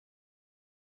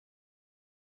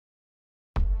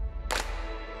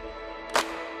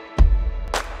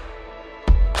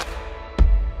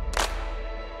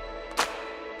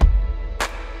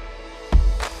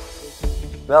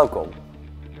Welkom.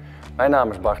 Mijn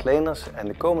naam is Bart Leenders en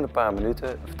de komende paar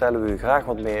minuten vertellen we u graag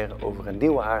wat meer over een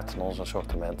nieuwe haard in ons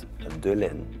assortiment, de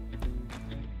Lynne.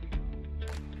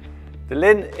 De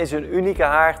Lynne is een unieke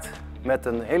haard met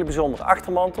een hele bijzondere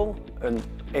achtermantel, een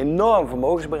enorm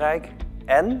vermogensbereik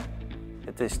en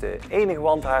het is de enige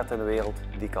wandhaard in de wereld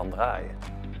die kan draaien.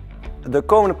 De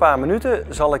komende paar minuten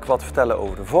zal ik wat vertellen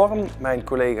over de vorm. Mijn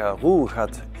collega Roel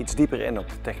gaat iets dieper in op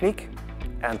de techniek.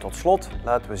 En tot slot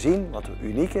laten we zien wat er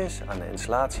uniek is aan de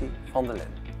installatie van de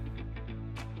Lynne.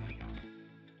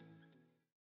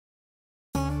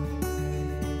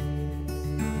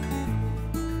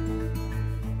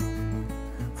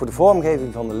 Voor de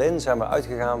vormgeving van de Lynne zijn we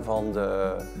uitgegaan van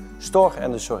de stor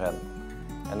en de soren.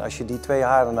 En als je die twee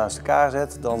haarden naast elkaar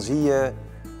zet, dan zie je,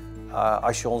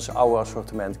 als je ons oude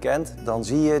assortiment kent, dan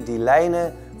zie je die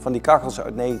lijnen van die kachels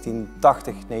uit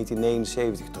 1980,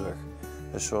 1979 terug.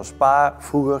 Dus zoals Pa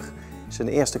vroeger zijn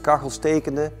eerste kachels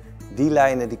tekende, die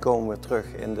lijnen die komen weer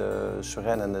terug in de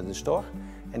soren en de stor.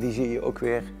 En die zie je ook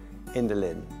weer in de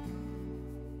Lynne.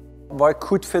 Wat ik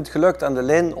goed vind gelukt aan de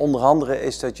Lynne, onder andere,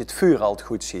 is dat je het vuur altijd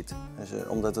goed ziet. Dus,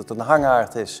 omdat het een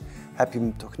hanghaard is, heb je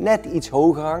hem toch net iets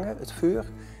hoger hangen, het vuur.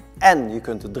 En je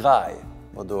kunt het draaien,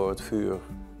 waardoor het vuur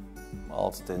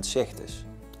altijd in het zicht is.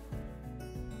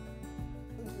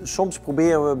 Soms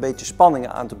proberen we een beetje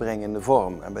spanningen aan te brengen in de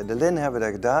vorm. En bij de Lynne hebben we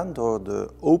dat gedaan door de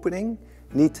opening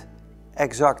niet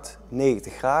exact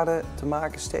 90 graden te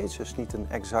maken steeds. Dus niet een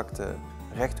exacte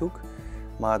rechthoek,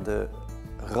 maar de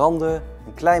randen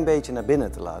een klein beetje naar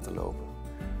binnen te laten lopen.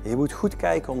 Je moet goed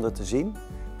kijken om dat te zien,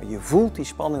 maar je voelt die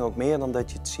spanning ook meer dan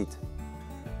dat je het ziet.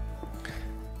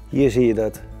 Hier zie je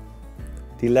dat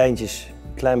die lijntjes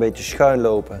een klein beetje schuin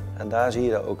lopen en daar zie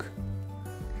je dat ook.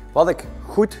 Wat ik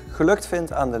goed gelukt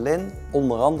vind aan de Lynne,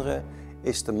 onder andere,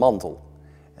 is de mantel.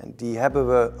 En die hebben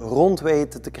we rond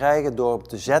weten te krijgen door op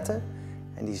te zetten.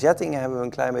 En die zettingen hebben we een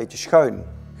klein beetje schuin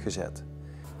gezet.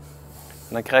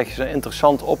 En dan krijg je zo'n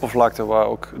interessante oppervlakte waar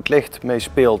ook het licht mee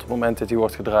speelt op het moment dat die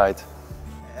wordt gedraaid.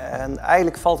 En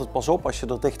eigenlijk valt het pas op als je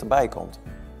er dichterbij komt.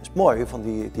 Dat is mooi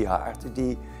van die haard.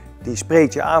 Die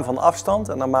spreekt je aan van afstand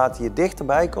en naarmate je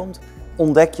dichterbij komt,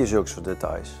 ontdek je zulke soort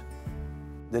details.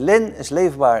 De Lynne is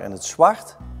leverbaar in het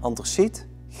zwart, antraciet,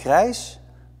 grijs,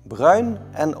 bruin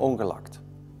en ongelakt.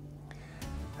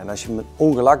 En als je hem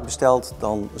ongelakt bestelt,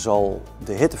 dan zal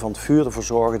de hitte van het vuur ervoor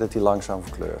zorgen dat hij langzaam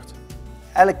verkleurt.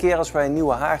 Elke keer als wij een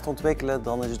nieuwe haard ontwikkelen,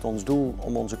 dan is het ons doel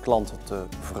om onze klanten te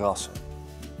verrassen.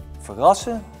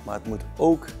 Verrassen, maar het moet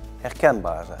ook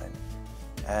herkenbaar zijn.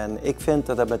 En ik vind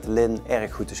dat dat met de Lynne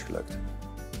erg goed is gelukt.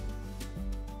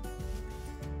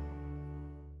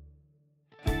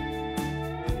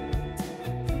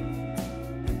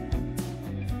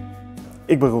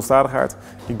 Ik ben Roel Stadigaard,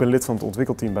 ik ben lid van het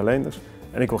ontwikkelteam bij Leenders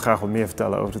en ik wil graag wat meer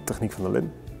vertellen over de techniek van de Lynne.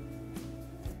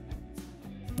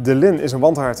 De Lynne is een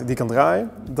wandhaard die kan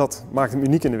draaien, dat maakt hem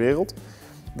uniek in de wereld.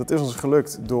 Dat is ons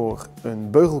gelukt door een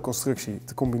beugelconstructie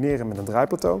te combineren met een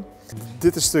draaiplateau.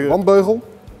 Dit is de wandbeugel,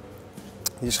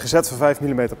 die is gezet van 5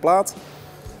 mm plaat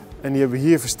en die hebben we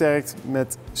hier versterkt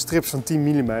met strips van 10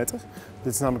 mm.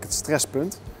 Dit is namelijk het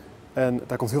stresspunt en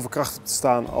daar komt heel veel kracht op te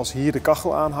staan als hier de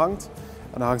kachel aan hangt.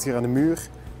 En dan hangt hier aan de muur,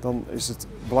 dan is het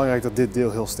belangrijk dat dit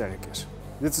deel heel sterk is.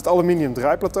 Dit is het aluminium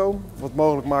draaiplateau, wat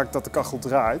mogelijk maakt dat de kachel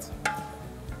draait.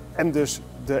 En dus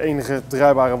de enige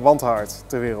draaibare wandhaard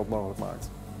ter wereld mogelijk maakt.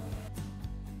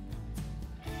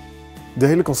 De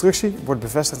hele constructie wordt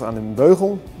bevestigd aan een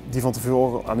beugel die van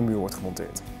tevoren aan de muur wordt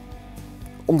gemonteerd.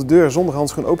 Om de deur zonder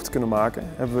handschoen open te kunnen maken,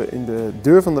 hebben we in de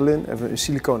deur van de Lynne een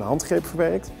siliconen handgreep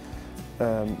verwerkt.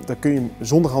 Dan kun je hem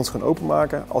zonder handschoen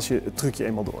openmaken als je het trucje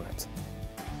eenmaal door hebt.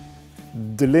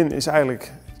 De Lynne is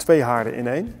eigenlijk twee haarden in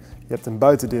één. Je hebt een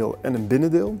buitendeel en een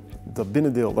binnendeel. Dat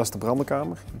binnendeel, dat is de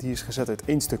branderkamer. Die is gezet uit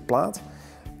 1 stuk plaat.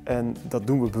 En dat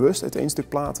doen we bewust uit 1 stuk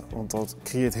plaat, want dat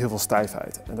creëert heel veel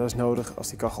stijfheid. En dat is nodig als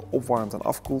die kachel opwarmt en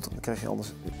afkoelt. Dan krijg je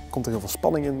komt er heel veel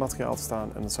spanning in het materiaal te staan.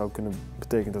 En dat zou kunnen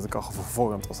betekenen dat de kachel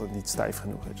vervormt als dat niet stijf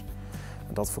genoeg is.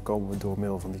 En dat voorkomen we door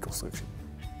middel van die constructie.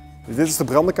 Dus dit is de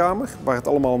branderkamer, waar het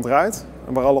allemaal om draait.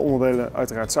 En waar alle onderdelen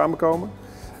uiteraard samenkomen.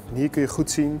 En hier kun je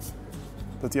goed zien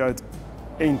dat hij uit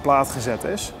 1 plaat gezet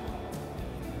is.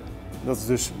 Dat is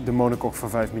dus de monocoque van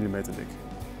 5 mm dik.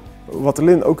 Wat de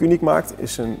Lynne ook uniek maakt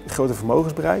is een groter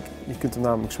vermogensbereik. Je kunt hem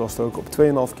namelijk zowel stoken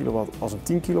op 2,5 kW als op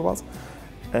 10 kW.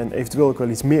 En eventueel ook wel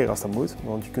iets meer als dat moet,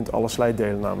 want je kunt alle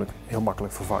slijtdelen namelijk heel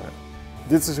makkelijk vervangen.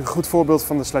 Dit is een goed voorbeeld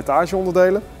van de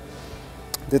slijtageonderdelen.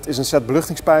 Dit is een set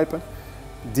beluchtingspijpen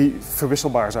die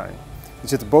verwisselbaar zijn. Die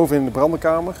zitten boven in de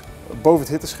branderkamer, boven het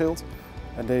hitteschild.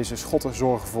 En deze schotten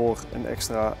zorgen voor een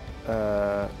extra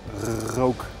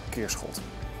rookkeerschot.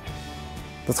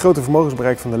 Dat grote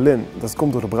vermogensbereik van de Lynne, dat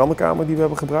komt door de branderkamer die we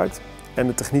hebben gebruikt en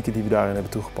de technieken die we daarin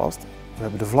hebben toegepast. We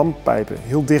hebben de vlampijpen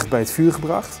heel dicht bij het vuur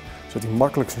gebracht, zodat hij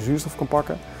makkelijk zijn zuurstof kan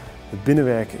pakken. Het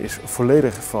binnenwerk is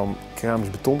volledig van keramisch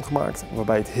beton gemaakt,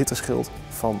 waarbij het hitteschild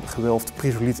van gewelfd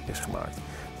chrysoliet is gemaakt.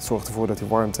 Dat zorgt ervoor dat die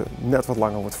warmte net wat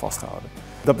langer wordt vastgehouden.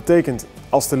 Dat betekent,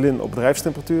 als de Lynne op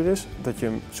bedrijfstemperatuur is, dat je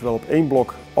hem zowel op 1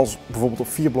 blok als bijvoorbeeld op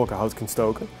 4 blokken hout kunt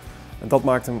stoken. En dat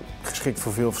maakt hem geschikt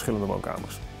voor veel verschillende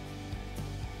woonkamers.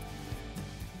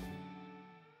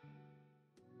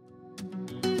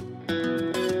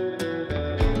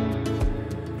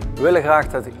 We willen graag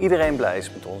dat iedereen blij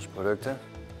is met onze producten,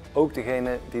 ook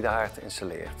degene die de haard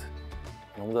installeert.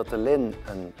 En omdat de Lynne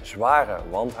een zware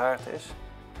wandhaard is,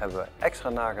 hebben we extra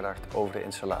nagedacht over de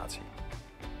installatie.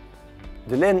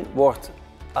 De Lynne wordt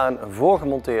aan een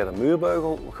voorgemonteerde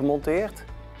muurbeugel gemonteerd,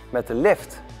 met de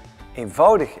lift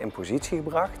eenvoudig in positie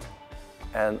gebracht.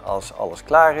 En als alles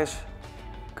klaar is,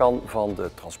 kan van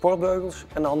de transportbeugels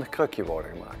een handig krukje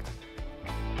worden gemaakt.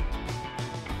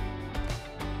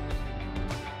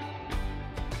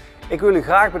 Ik wil u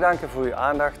graag bedanken voor uw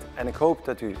aandacht en ik hoop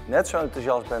dat u net zo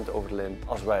enthousiast bent over de Lynne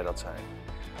als wij dat zijn.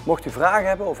 Mocht u vragen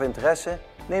hebben of interesse,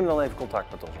 neem dan even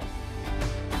contact met ons op.